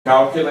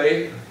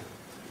calculate,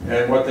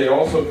 and what they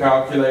also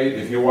calculate,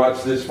 if you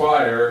watch this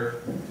fire,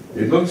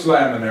 it looks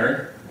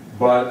laminar,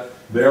 but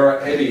there are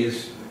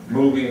eddies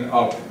moving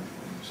up.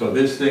 So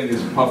this thing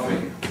is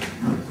puffing,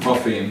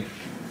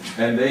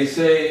 and they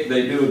say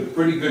they do a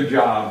pretty good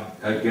job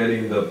at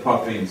getting the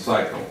puffing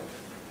cycle.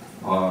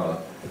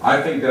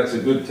 I think that's a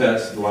good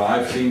test. When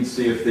I've seen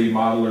CFD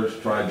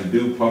modelers try to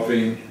do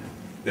puffing,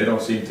 they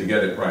don't seem to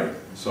get it right.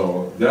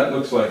 So that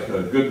looks like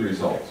a good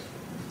result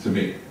to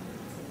me.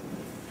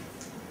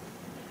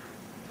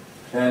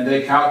 And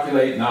they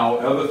calculate now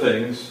other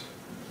things.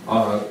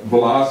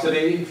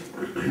 Velocity,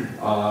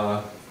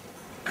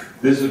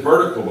 this is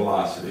vertical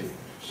velocity.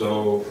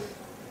 So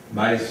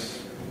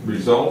nice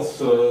results.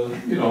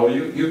 You know,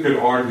 you could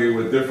argue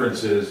with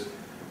differences,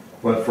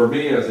 but for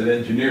me as an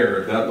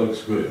engineer, that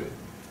looks good.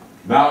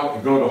 Now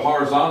go to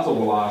horizontal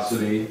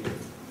velocity.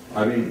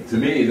 I mean, to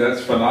me,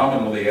 that's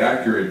phenomenally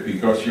accurate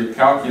because you're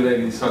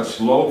calculating such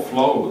low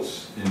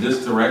flows in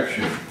this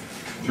direction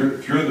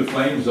through the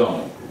flame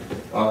zone.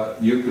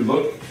 You could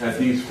look at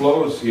these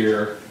flows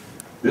here.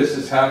 This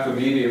is half a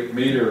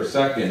meter a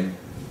second.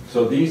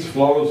 So these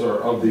flows are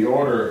of the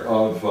order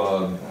of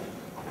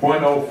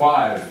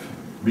 0.05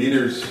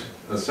 meters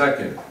a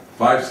second,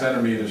 5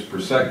 centimeters per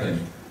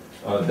second,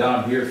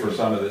 down here for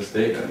some of this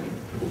data.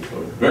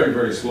 So very,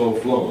 very slow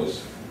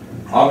flows.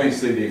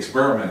 Obviously, the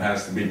experiment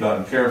has to be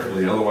done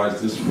carefully,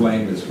 otherwise this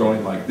flame is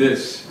going like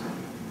this,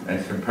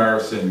 and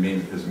comparison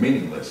is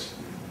meaningless.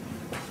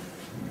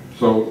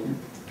 So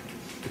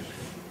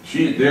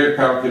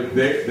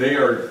they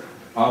are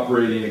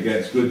operating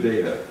against good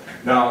data.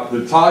 Now,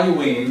 the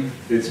toluene,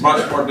 it's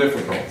much more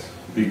difficult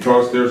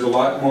because there's a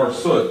lot more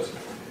soot,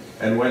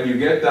 and when you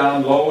get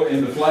down low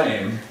in the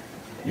flame,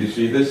 you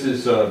see this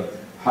is a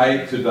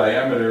height to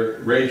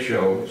diameter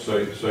ratio, so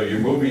you're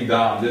moving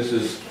down. This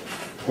is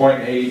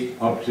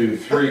 0.8 up to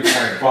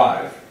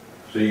 3.5.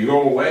 So you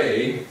go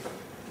away,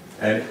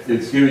 and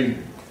it's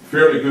giving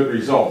fairly good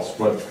results,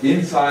 but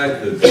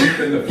inside the deep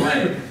in the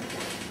flame,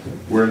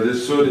 where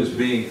this soot is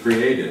being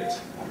created,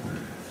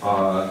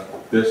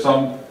 there's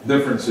some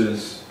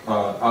differences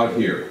out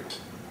here.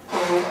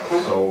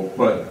 So,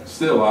 but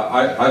still,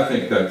 I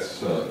think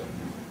that's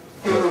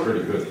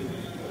pretty good.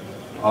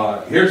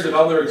 Here's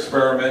another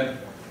experiment.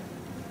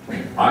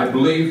 I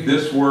believe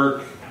this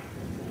work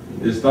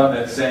is done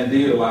at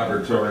Sandia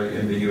Laboratory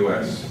in the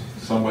U.S.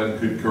 Someone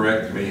could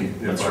correct me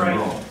if I'm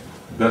wrong.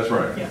 That's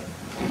right. Yeah.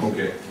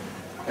 Okay.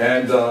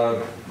 And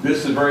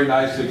this is a very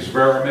nice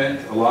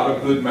experiment. A lot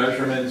of good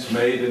measurements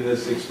made in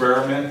this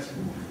experiment,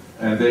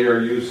 and they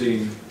are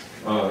using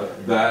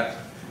that.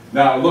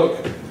 Now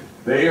look,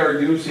 they are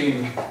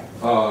using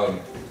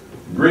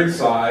grid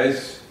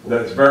size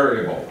that's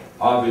variable,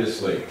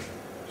 obviously.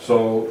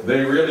 So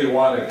they really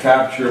want to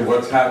capture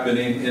what's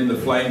happening in the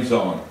flame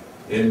zone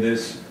in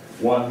this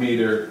 1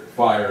 meter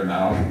fire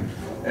now.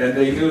 And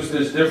they use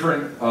this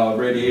different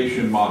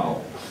radiation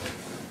model.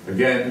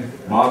 Again,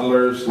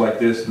 modelers like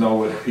this know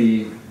what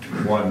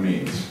P1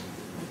 means.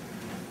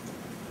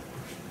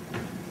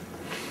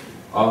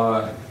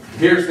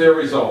 Here's their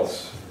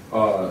results.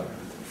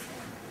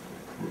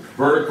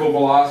 Vertical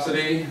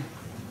velocity,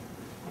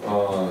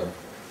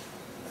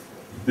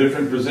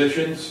 different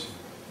positions,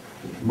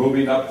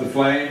 moving up the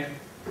flame.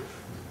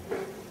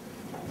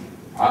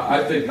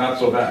 I think not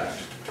so bad.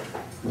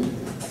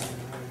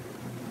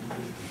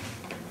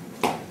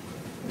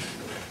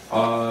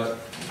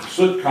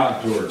 Soot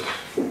contours.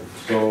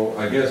 So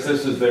I guess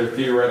this is their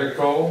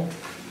theoretical.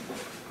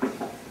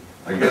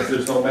 I guess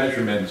there's no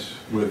measurements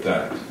with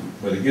that,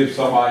 but it gives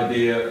some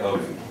idea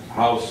of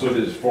how soot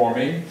is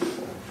forming.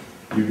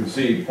 You can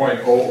see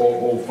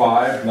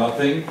 0.0005,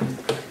 nothing,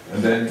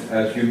 and then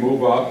as you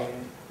move up,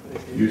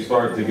 you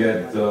start to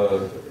get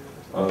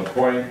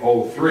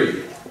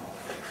 0.03.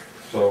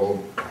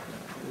 So,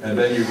 and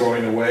then you're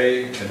going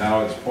away, and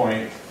now it's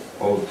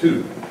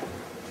 0.02.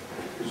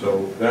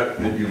 So that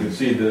you can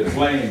see the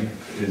flame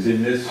is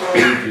in this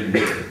region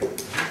here.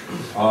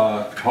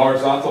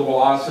 Horizontal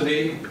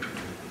velocity,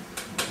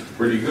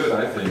 pretty good,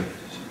 I think.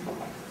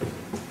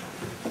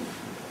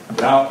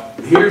 Now,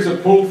 here's a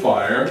pool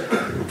fire.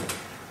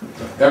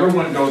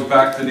 Everyone goes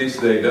back to these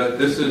data.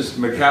 This is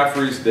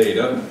McCaffrey's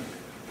data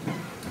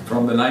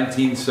from the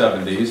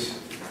 1970s.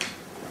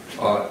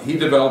 He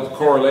developed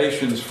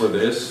correlations for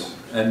this,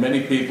 and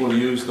many people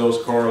use those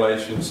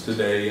correlations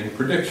today in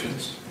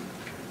predictions.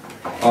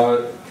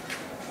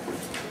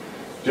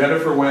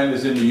 Jennifer Wen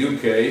is in the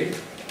UK.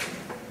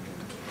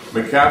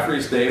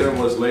 McCaffrey's data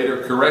was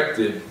later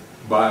corrected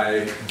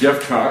by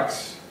Jeff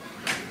Cox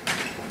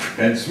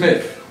and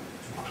Smith.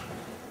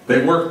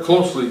 They worked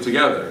closely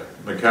together,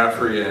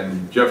 McCaffrey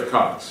and Jeff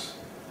Cox.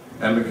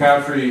 And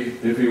McCaffrey,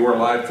 if he were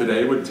alive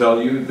today, would tell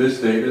you this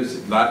data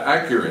is not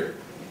accurate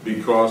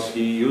because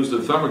he used a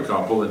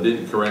thermocouple and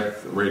didn't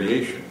correct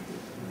radiation.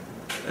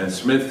 And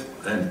Smith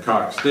and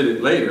Cox did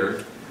it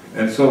later.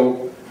 And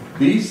so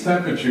these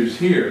temperatures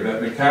here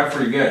that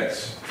McCaffrey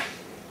gets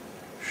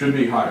should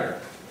be higher.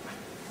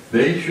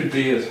 They should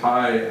be as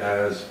high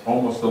as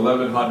almost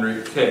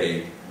 1100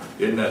 K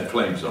in that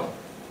flame zone.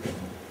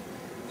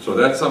 So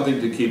that's something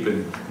to keep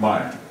in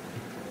mind.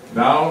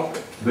 Now,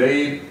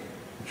 they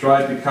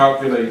tried to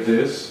calculate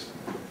this.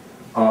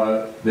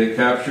 They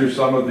capture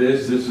some of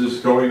this. This is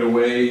going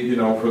away, you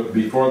know,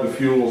 before the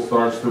fuel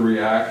starts to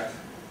react.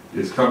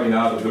 It's coming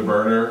out of the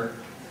burner.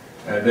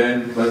 And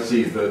then, let's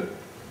see, the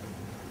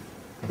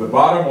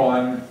bottom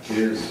one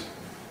is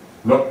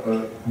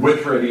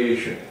with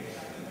radiation.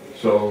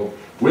 So,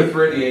 with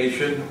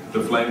radiation,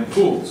 the flame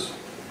cools.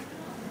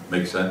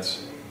 Makes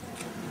sense?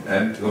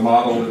 And the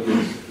model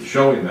is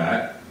showing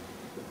that.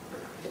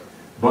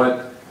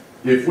 But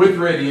if with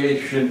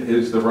radiation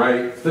is the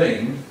right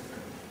thing,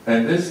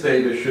 and this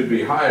data should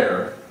be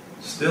higher,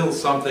 still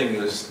something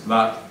is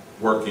not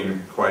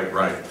working quite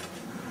right.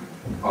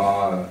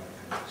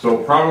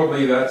 So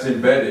probably that's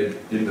embedded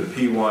in the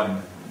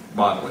P1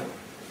 modeling.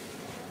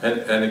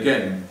 And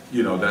again,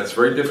 you know, that's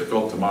very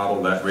difficult to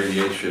model that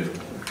radiation.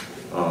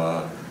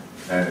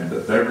 And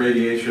that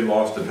radiation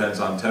loss depends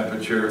on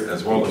temperature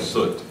as well as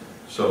soot.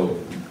 So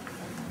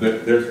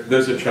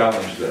there's a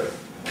challenge there.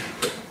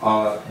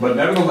 But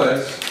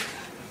nevertheless,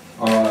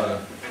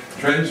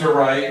 trends are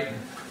right.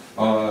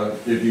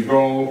 If you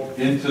go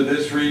into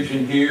this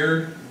region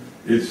here,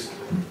 it's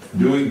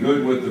doing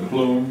good with the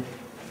plume,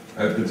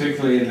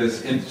 particularly in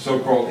this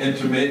so-called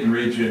intermittent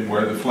region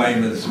where the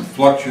flame is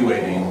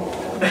fluctuating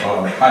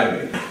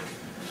highly.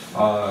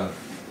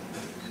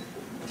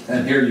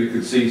 And here you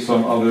can see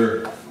some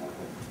other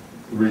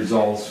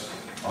results.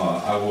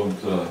 I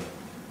won't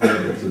get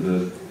into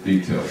the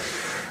details.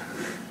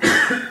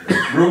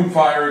 Room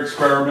fire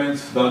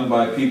experiments done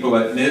by people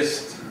at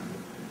NIST.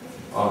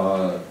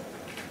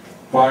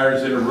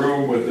 Fires in a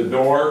room with a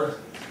door,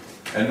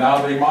 and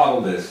now they model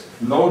this.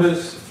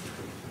 Notice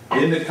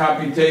in the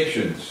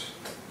computations,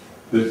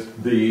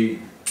 the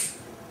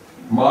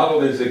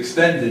model is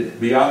extended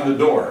beyond the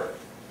door.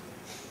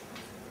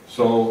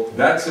 So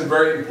that's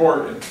very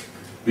important,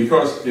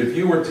 because if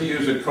you were to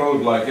use a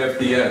code like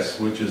FDS,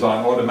 which is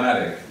on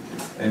automatic,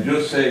 and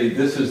just say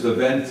this is the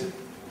vent,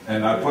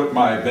 and I put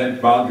my vent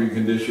boundary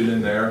condition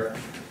in there,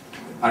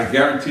 I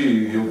guarantee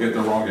you, you'll get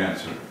the wrong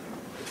answer.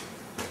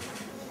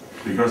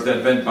 Because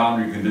that vent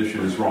boundary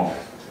condition is wrong.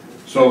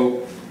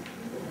 So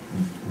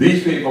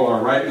these people are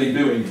rightly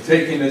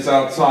taking this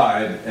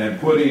outside and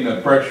putting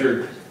a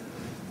pressure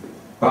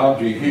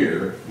boundary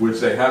here, which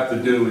they have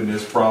to do in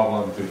this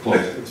problem to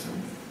close it.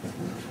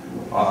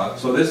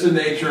 So this is the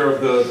nature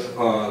of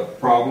the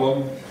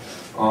problem.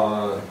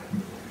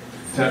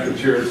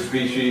 Temperature,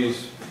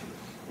 species,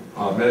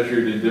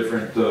 measured in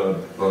different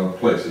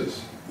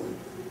places.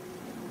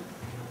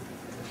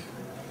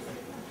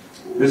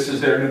 This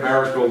is their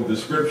numerical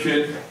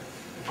description.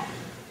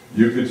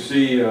 You can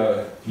see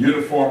a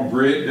uniform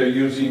grid they're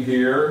using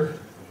here.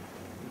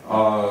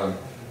 And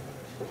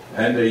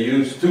they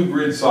use 2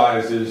 grid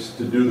sizes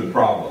to do the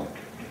problem.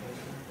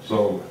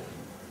 So,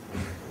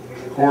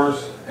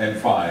 coarse and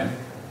fine.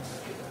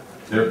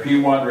 Their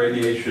P1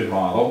 radiation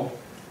model.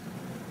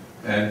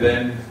 And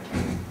then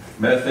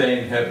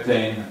methane,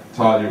 heptane,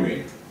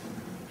 toluene.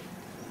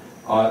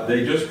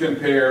 They just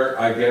compare,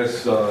 I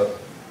guess,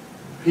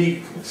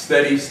 peak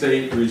steady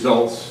state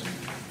results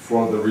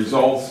for the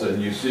results, and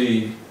you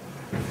see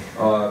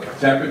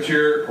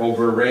temperature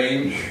over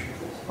range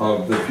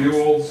of the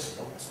fuels,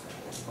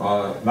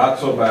 not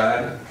so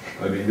bad.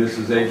 I mean, this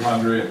is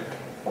 800,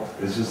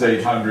 this is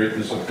 800,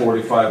 this is a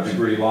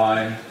 45-degree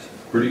line,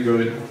 pretty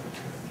good.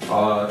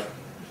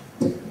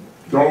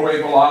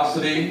 Doorway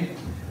velocity,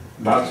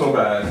 not so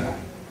bad.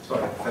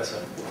 Sorry,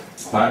 Professor.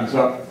 Time's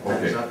up?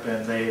 Okay. Time's up,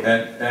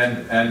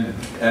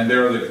 And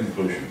there are the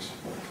conclusions.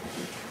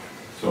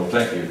 So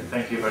thank you.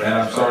 Thank you very much. And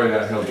I'm sorry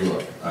that held you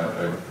up.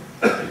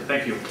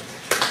 Thank you.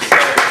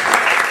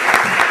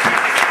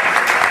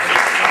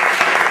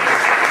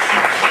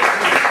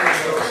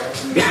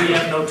 We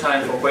have no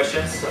time for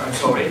questions. I'm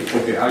sorry.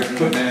 Okay, I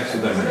couldn't answer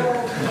them.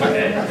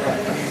 Okay.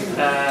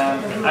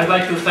 I'd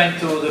like to thank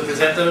to the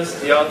presenters,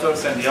 the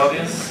authors, and the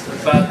audience.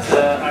 But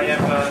I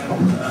have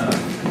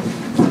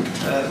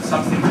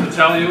something to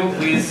tell you.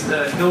 Please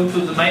go to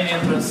the main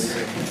entrance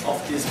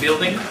of this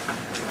building.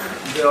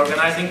 The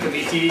organizing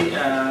committee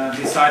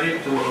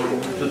decided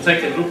to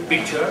take a group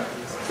picture,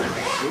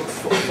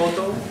 group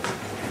photo,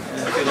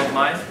 if you don't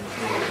mind,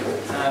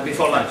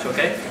 before lunch,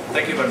 okay?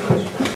 Thank you very much.